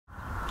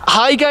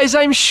Hi guys,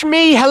 I'm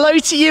Shmee. Hello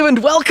to you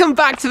and welcome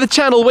back to the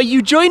channel where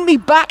you join me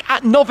back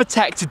at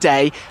Novitec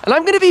today, and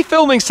I'm going to be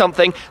filming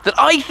something that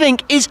I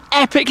think is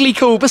epically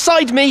cool.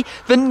 Beside me,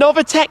 the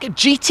Novitec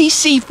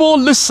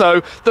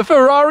GTC4Lusso, the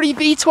Ferrari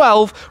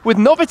V12 with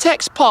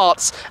Novitec's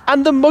parts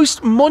and the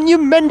most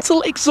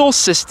monumental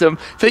exhaust system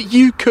that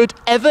you could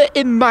ever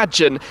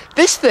imagine.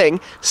 This thing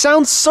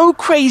sounds so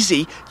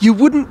crazy you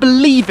wouldn't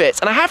believe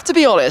it, and I have to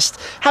be honest,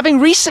 having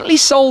recently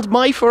sold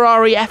my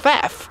Ferrari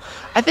FF,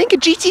 I think a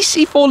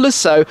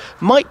GTC4Lusso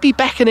might be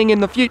beckoning in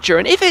the future,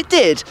 and if it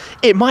did,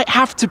 it might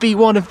have to be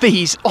one of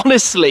these,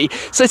 honestly.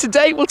 So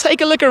today we'll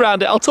take a look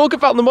around it, I'll talk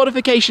about the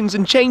modifications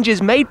and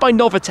changes made by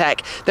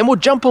Novitec, then we'll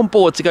jump on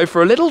board to go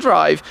for a little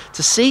drive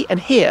to see and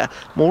hear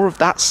more of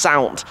that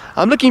sound.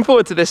 I'm looking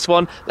forward to this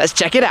one, let's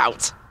check it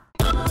out.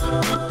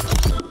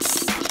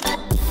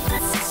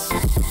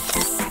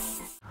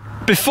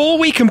 Before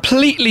we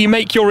completely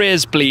make your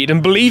ears bleed,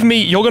 and believe me,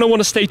 you're going to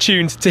want to stay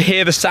tuned to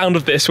hear the sound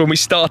of this when we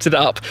start it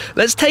up,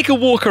 let's take a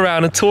walk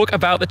around and talk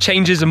about the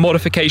changes and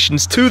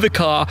modifications to the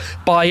car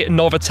by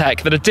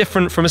Novitec that are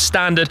different from a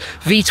standard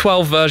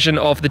V12 version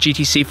of the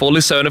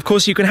GTC4Lusso. And of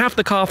course, you can have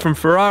the car from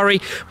Ferrari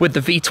with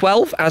the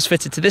V12 as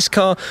fitted to this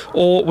car,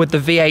 or with the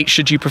V8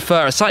 should you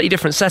prefer. A slightly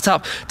different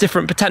setup,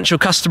 different potential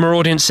customer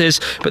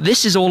audiences, but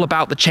this is all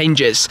about the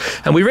changes.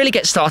 And we really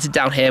get started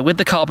down here with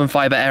the carbon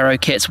fibre aero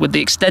kit with the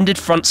extended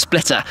front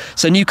splitter.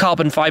 So new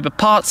carbon fibre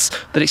parts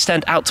that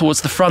extend out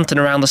towards the front and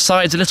around the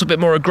sides, a little bit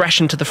more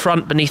aggression to the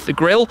front beneath the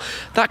grille.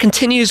 That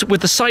continues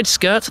with the side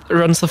skirt that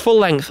runs the full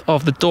length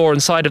of the door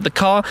and side of the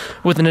car,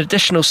 with an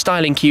additional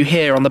styling cue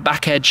here on the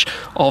back edge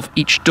of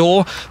each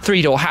door.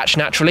 3-door hatch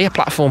naturally, a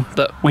platform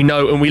that we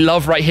know and we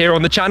love right here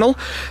on the channel.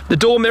 The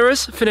door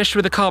mirrors finished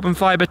with a carbon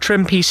fibre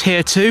trim piece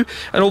here too,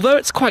 and although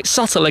it's quite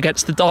subtle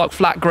against the dark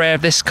flat grey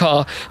of this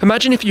car,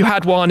 imagine if you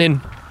had one in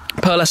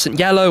pearlescent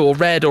yellow or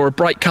red or a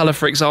bright colour,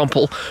 for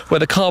example, where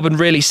the carbon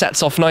really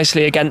sets off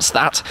nicely against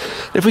that.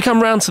 If we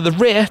come round to the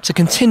rear to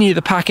continue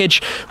the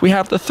package, we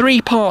have the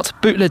 3-part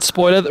boot lid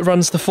spoiler that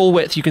runs the full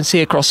width you can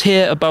see across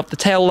here above the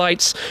tail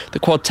lights, the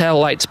quad tail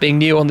lights being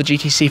new on the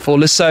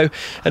GTC4Lusso,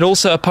 and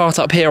also a part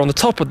up here on the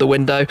top of the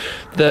window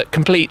that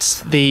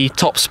completes the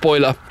top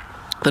spoiler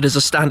that is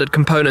a standard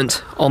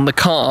component on the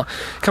car.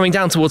 Coming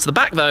down towards the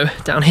back though,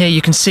 down here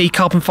you can see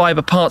carbon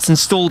fibre parts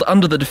installed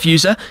under the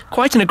diffuser.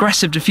 Quite an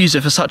aggressive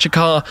diffuser for such a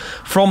car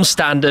from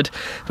standard,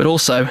 but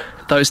also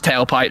those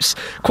tailpipes.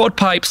 Quad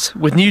pipes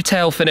with new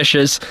tail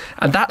finishers,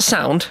 and that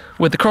sound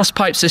with the cross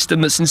pipe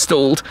system that's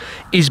installed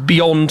is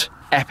beyond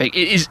epic.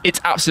 It's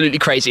absolutely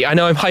crazy. I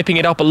know I'm hyping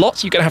it up a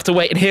lot, you're gonna have to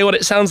wait and hear what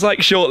it sounds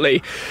like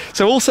shortly.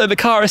 So also the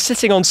car is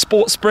sitting on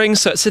sport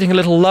springs, so it's sitting a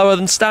little lower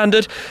than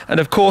standard, and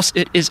of course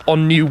it is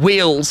on new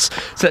wheels.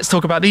 So let's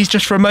talk about these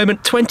just for a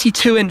moment.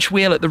 22-inch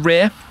wheel at the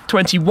rear,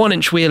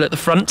 21-inch wheel at the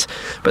front,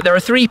 but they're a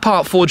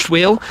 3-part forged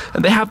wheel,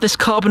 and they have this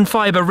carbon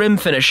fibre rim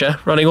finisher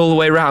running all the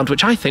way around,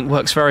 which I think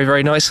works very,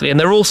 very nicely. And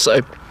they're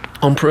also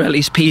on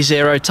Pirelli's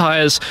P0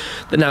 tyres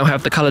that now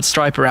have the coloured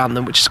stripe around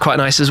them, which is quite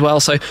nice as well.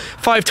 So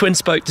 5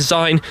 twin-spoke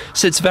design,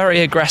 sits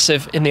very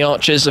aggressive in the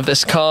arches of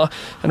this car,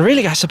 and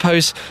really, I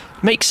suppose,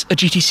 makes a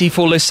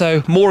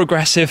GTC4Lusso more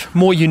aggressive,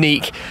 more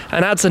unique,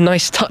 and adds a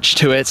nice touch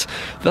to it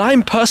that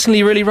I'm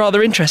personally really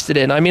rather interested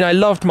in. I mean, I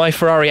loved my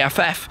Ferrari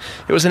FF.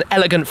 It was an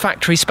elegant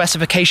factory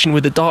specification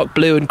with the dark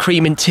blue and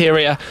cream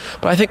interior,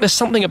 but I think there's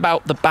something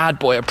about the bad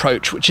boy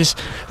approach, which is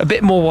a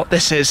bit more what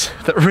this is,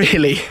 that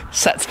really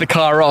sets the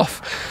car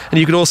off.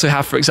 And you could also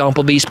have, for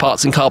example, these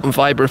parts in carbon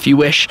fibre if you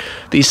wish,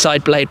 these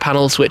side blade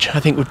panels, which I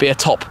think would be a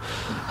top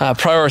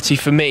priority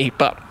for me,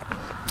 but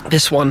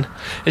this one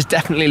is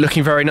definitely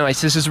looking very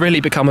nice. This has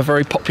really become a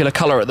very popular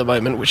colour at the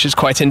moment, which is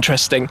quite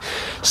interesting.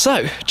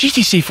 So,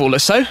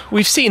 GTC4Lusso,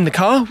 we've seen the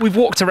car, we've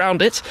walked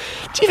around it.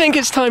 Do you think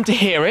it's time to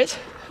hear it?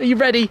 Are you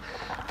ready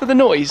for the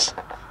noise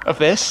of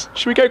this?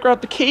 Should we go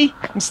grab the key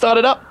and start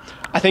it up?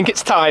 I think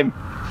it's time.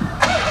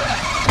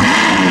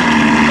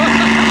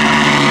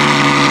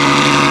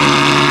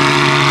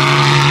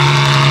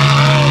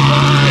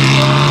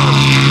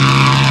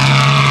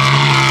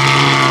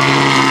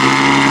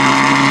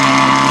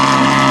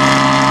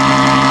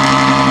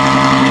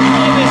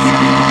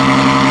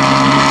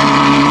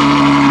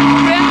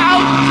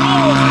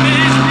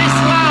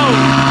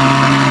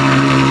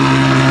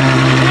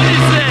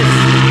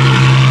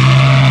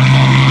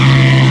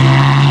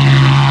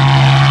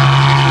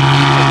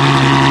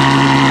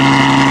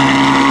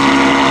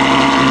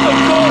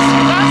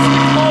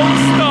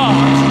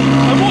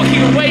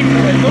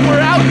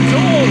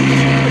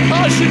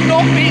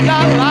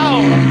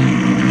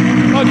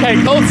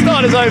 Okay, cold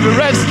start is over,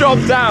 revs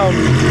dropped down,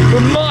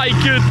 but my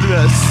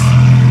goodness.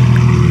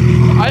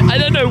 I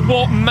don't know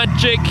what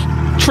magic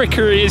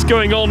trickery is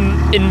going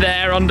on in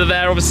there, under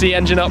there, obviously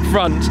engine up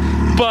front,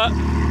 but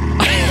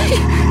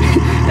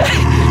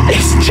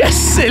it's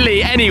just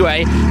silly.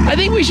 Anyway, I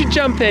think we should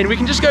jump in. We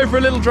can just go for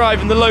a little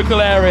drive in the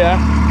local area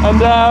and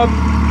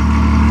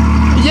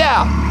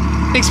yeah,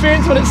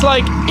 experience what it's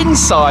like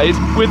inside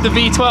with the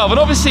V12. And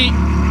obviously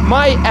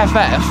my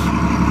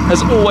FF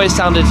has always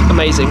sounded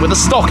amazing with a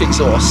stock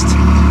exhaust.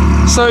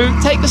 So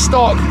take the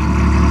stock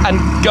and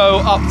go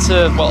up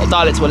to, well,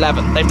 dial it to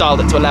 11. They've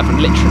dialed it to 11,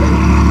 literally.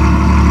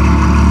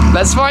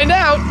 Let's find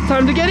out.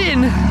 Time to get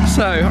in.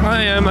 So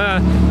I am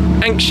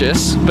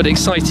anxious but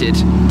excited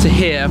to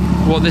hear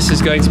what this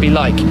is going to be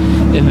like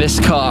in this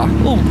car.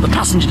 Oh, the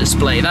passenger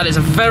display. That is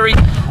a very,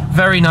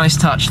 very nice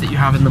touch that you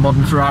have in the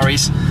modern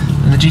Ferraris.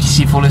 In the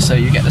GTC4Lusso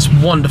you get this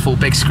wonderful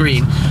big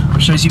screen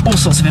which shows you all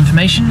sorts of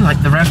information,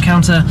 like the rev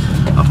counter,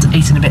 up to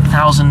 8 and a bit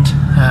thousand,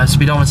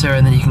 speedometer,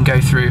 and then you can go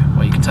through,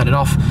 well, you can turn it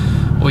off,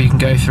 or you can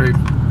go through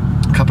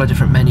a couple of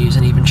different menus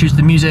and even choose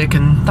the music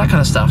and that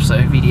kind of stuff.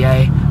 So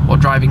VDA,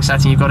 what driving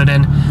setting you've got it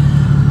in.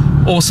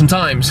 Awesome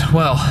times.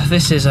 Well,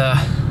 this is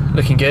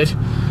looking good.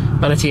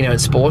 Manatino in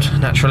sport,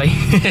 naturally.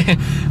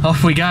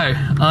 Off we go.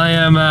 I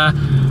am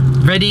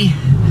ready,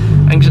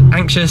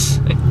 anxious,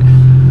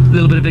 a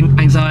little bit of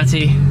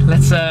anxiety.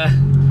 Let's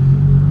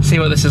see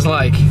what this is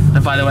like.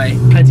 And by the way,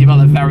 plenty of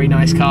other very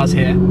nice cars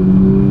here.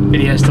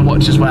 Videos to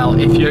watch as well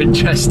if you're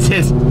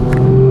interested.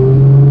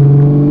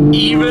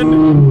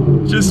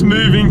 Even just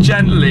moving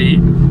gently,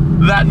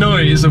 that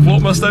noise of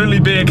what must only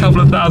be a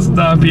couple of thousand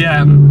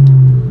RPM.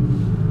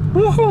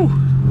 Woohoo!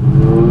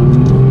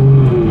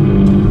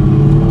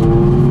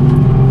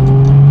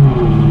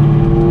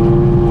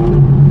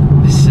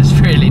 This is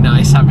really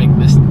nice having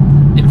this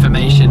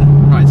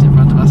information right in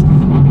front of us.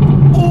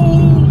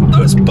 Oh,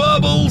 those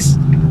burbles!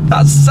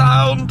 That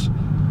sound!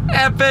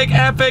 Epic,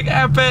 epic,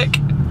 epic!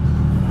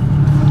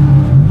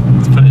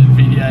 Let's put it in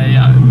VDA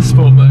out in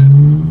sport mode.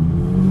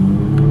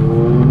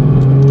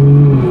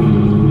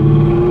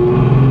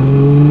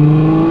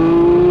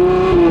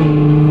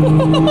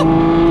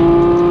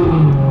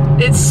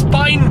 It's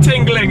spine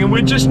tingling, and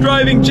we're just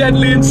driving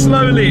gently and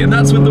slowly, and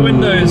that's with the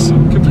windows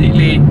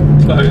completely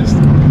closed.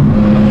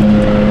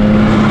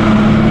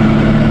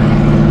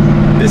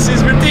 This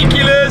is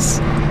ridiculous!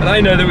 And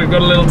I know that we've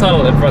got a little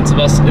tunnel in front of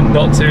us in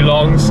not too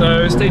long,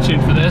 so stay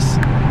tuned for this.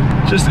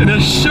 Just in a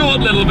short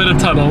little bit of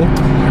tunnel,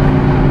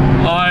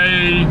 I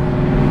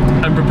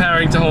am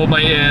preparing to hold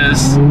my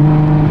ears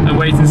and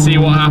wait and see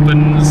what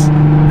happens,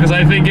 because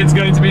I think it's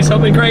going to be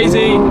something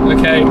crazy.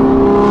 Okay.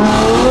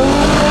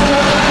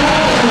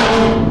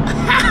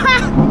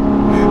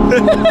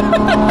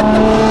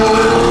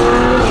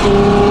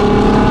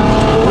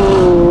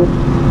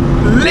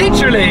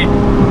 Literally,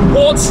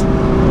 what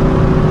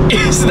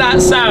is that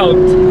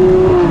sound?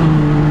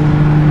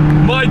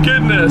 My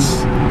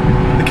goodness.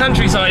 The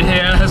countryside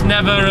here has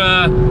never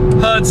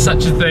heard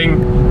such a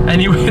thing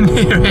anywhere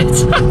near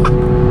it.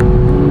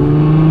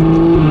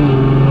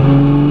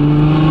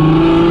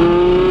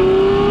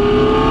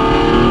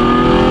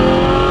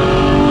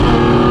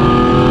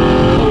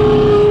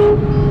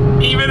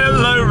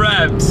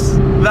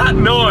 That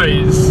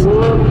noise,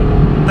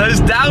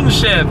 those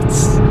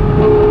downshifts,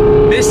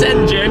 this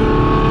engine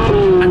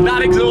and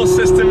that exhaust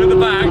system at the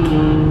back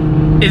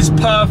is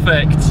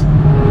perfect.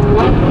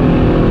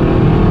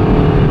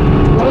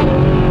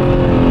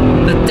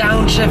 The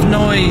downshift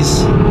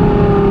noise.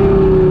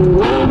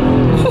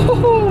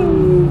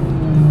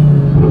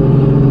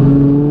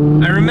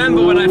 I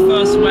remember when I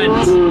first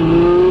went,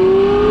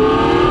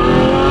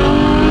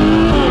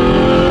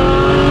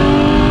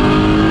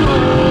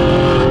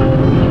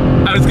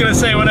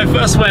 when I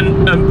first went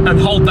and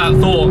hold that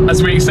thought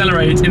as we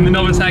accelerate in the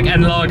Novitec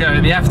N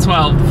Largo, the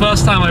F12, the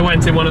first time I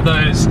went in one of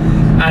those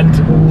and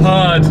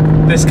heard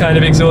this kind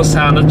of exhaust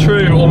sound, a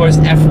true almost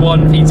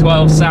F1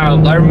 V12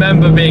 sound, I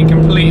remember being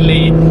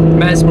completely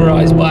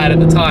mesmerized by it at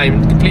the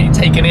time, completely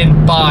taken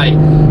in by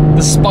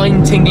the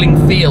spine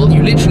tingling feel.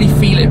 You literally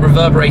feel it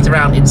reverberate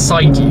around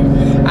inside you,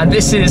 and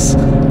this is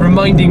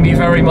reminding me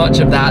very much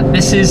of that.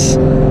 This is,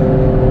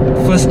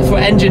 for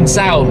engine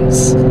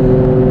sounds,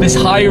 this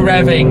high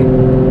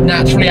revving,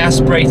 naturally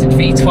aspirated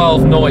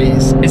V12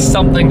 noise is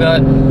something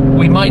that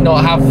we might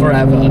not have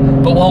forever,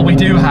 but while we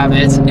do have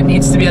it, it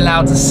needs to be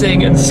allowed to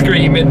sing and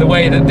scream in the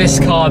way that this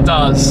car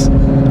does,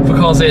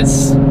 because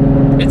it's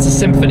a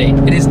symphony.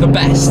 It is the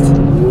best.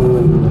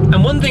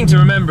 And one thing to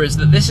remember is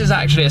that this is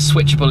actually a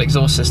switchable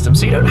exhaust system,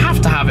 so you don't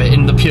have to have it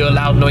in the pure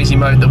loud noisy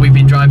mode that we've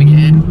been driving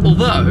it in,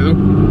 although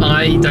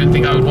I don't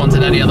think I would want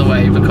it any other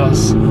way,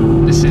 because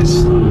this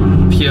is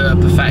pure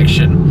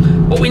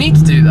perfection. What we need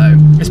to do though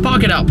is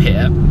park it up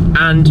here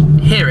and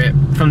hear it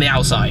from the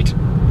outside.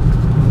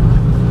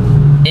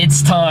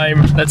 It's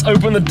time. Let's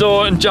open the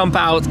door and jump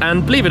out,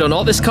 and believe it or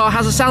not, this car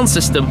has a sound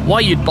system. Why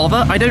you'd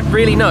bother, I don't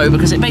really know,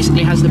 because it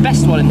basically has the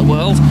best one in the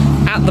world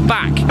at the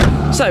back.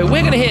 So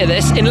we're going to hear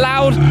this in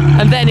loud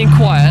and then in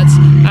quiet,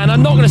 and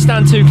I'm not going to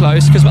stand too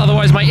close because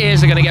otherwise my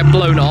ears are going to get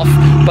blown off,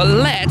 but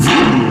let's...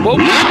 Whoa.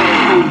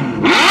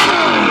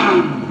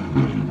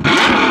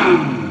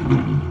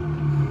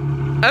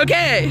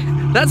 Okay,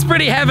 that's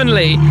pretty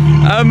heavenly.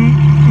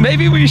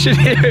 Maybe we should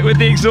hear it with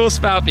the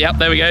exhaust valve. Yep,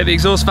 there we go, the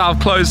exhaust valve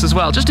closed as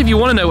well, just if you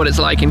want to know what it's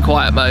like in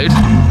quiet mode.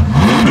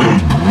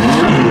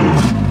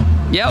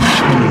 Yep,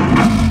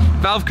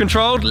 valve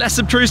controlled, less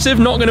obtrusive,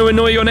 not going to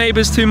annoy your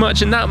neighbours too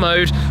much in that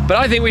mode, but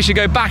I think we should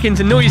go back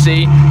into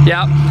noisy,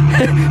 yep,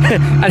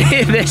 and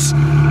hear this.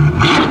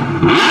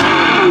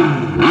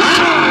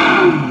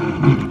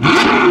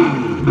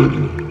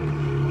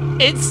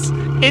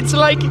 It's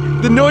like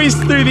the noise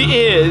through the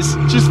ears,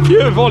 just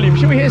pure volume.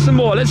 Should we hear some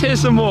more? Let's hear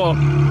some more.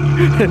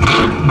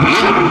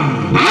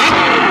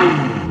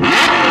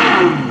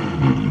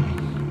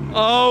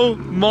 Oh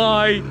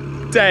my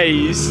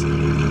days.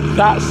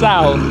 That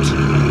sound,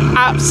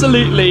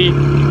 absolutely,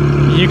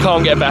 you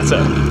can't get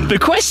better. The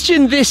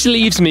question this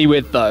leaves me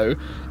with though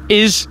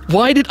is,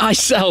 why did I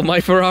sell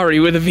my Ferrari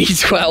with a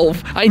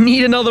V12? I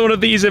need another one of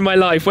these in my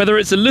life, whether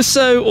it's a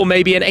Lusso or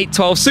maybe an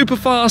 812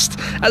 Superfast.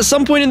 At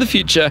some point in the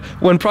future,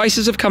 when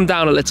prices have come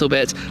down a little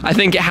bit, I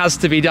think it has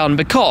to be done,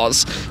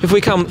 because if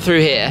we come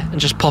through here and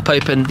just pop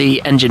open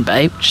the engine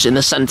bay, which is in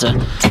the center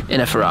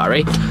in a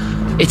Ferrari,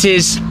 it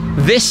is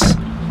this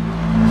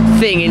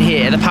thing in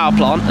here, the power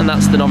plant, and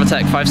that's the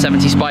Novitec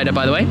 570 Spider,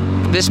 by the way.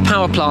 This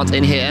power plant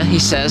in here, he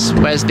says,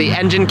 where's the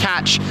engine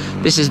catch?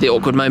 This is the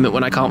awkward moment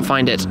when I can't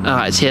find it.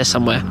 Ah, it's here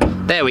somewhere.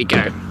 There we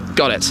go.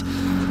 Got it.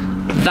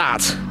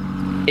 That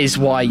is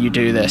why you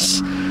do this.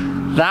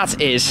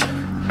 That is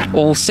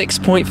all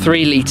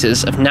 6.3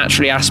 litres of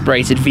naturally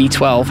aspirated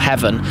V12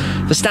 heaven.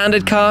 The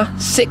standard car,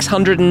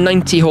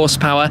 690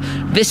 horsepower.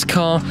 This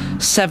car,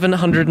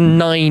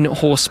 709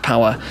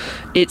 horsepower.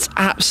 It's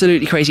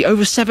absolutely crazy.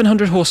 Over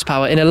 700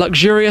 horsepower in a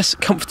luxurious,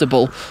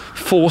 comfortable,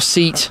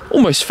 4-seat,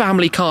 almost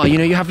family car. You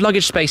know, you have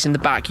luggage space in the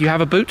back. You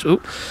have a boot.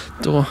 Oh,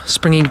 door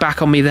springing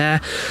back on me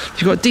there.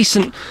 You've got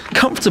decent,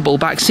 comfortable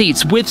back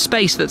seats with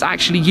space that's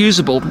actually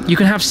usable. You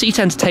can have seat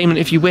entertainment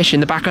if you wish in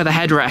the back of the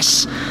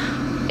headrests.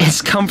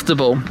 It's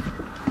comfortable.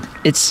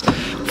 It's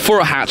for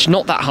a hatch,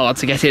 not that hard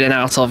to get in and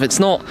out of. It's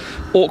not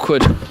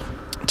awkward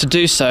to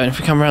do so. And if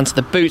we come around to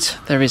the boot,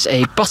 there is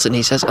a button,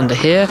 he says, under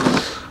here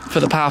for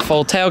the power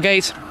fold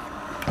tailgate,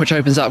 which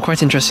opens up.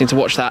 Quite interesting to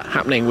watch that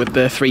happening with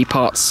the 3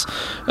 parts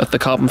of the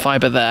carbon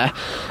fibre there.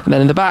 And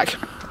then in the back,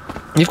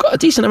 you've got a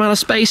decent amount of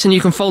space, and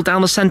you can fold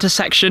down the centre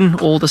section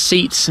or the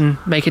seats and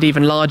make it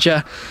even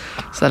larger.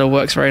 So that all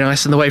works very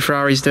nice, and the way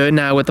Ferrari's doing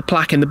now with the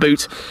plaque in the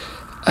boot.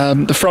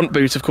 The front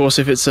boot, of course,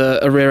 if it's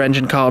a rear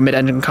engine car,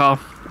 mid-engine car,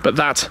 but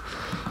that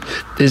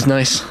is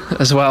nice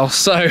as well.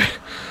 So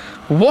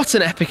what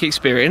an epic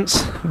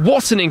experience,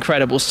 what an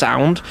incredible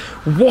sound,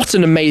 what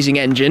an amazing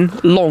engine,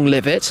 long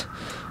live it,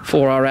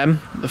 4RM,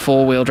 the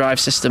 4-wheel drive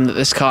system that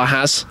this car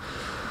has.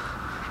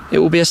 It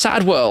will be a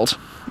sad world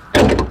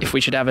if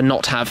we should ever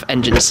not have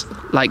engines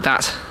like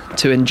that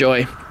to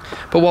enjoy.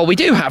 But while we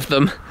do have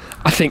them,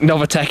 I think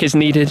Novitec is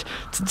needed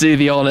to do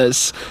the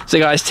honours. So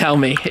guys, tell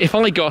me, if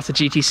I got a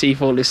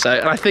GTC4Lusso,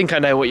 and I think I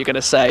know what you're going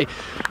to say,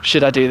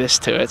 should I do this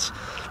to it?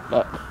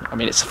 But, I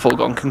mean, it's a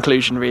foregone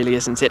conclusion really,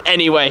 isn't it?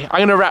 Anyway, I'm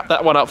going to wrap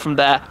that one up from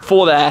there.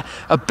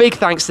 A big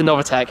thanks to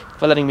Novitec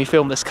for letting me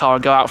film this car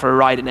and go out for a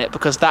ride in it,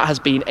 because that has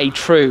been a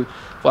true,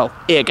 well,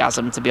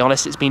 eargasm, to be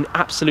honest. It's been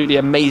absolutely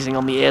amazing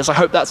on the ears. I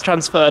hope that's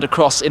transferred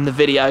across in the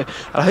video,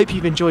 and I hope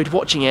you've enjoyed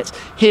watching it,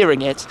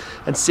 hearing it,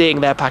 and seeing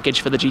their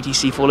package for the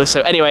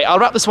GTC4Lusso. Anyway, I'll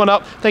wrap this one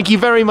up. Thank you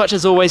very much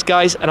as always,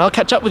 guys, and I'll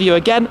catch up with you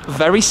again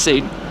very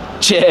soon.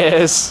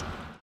 Cheers!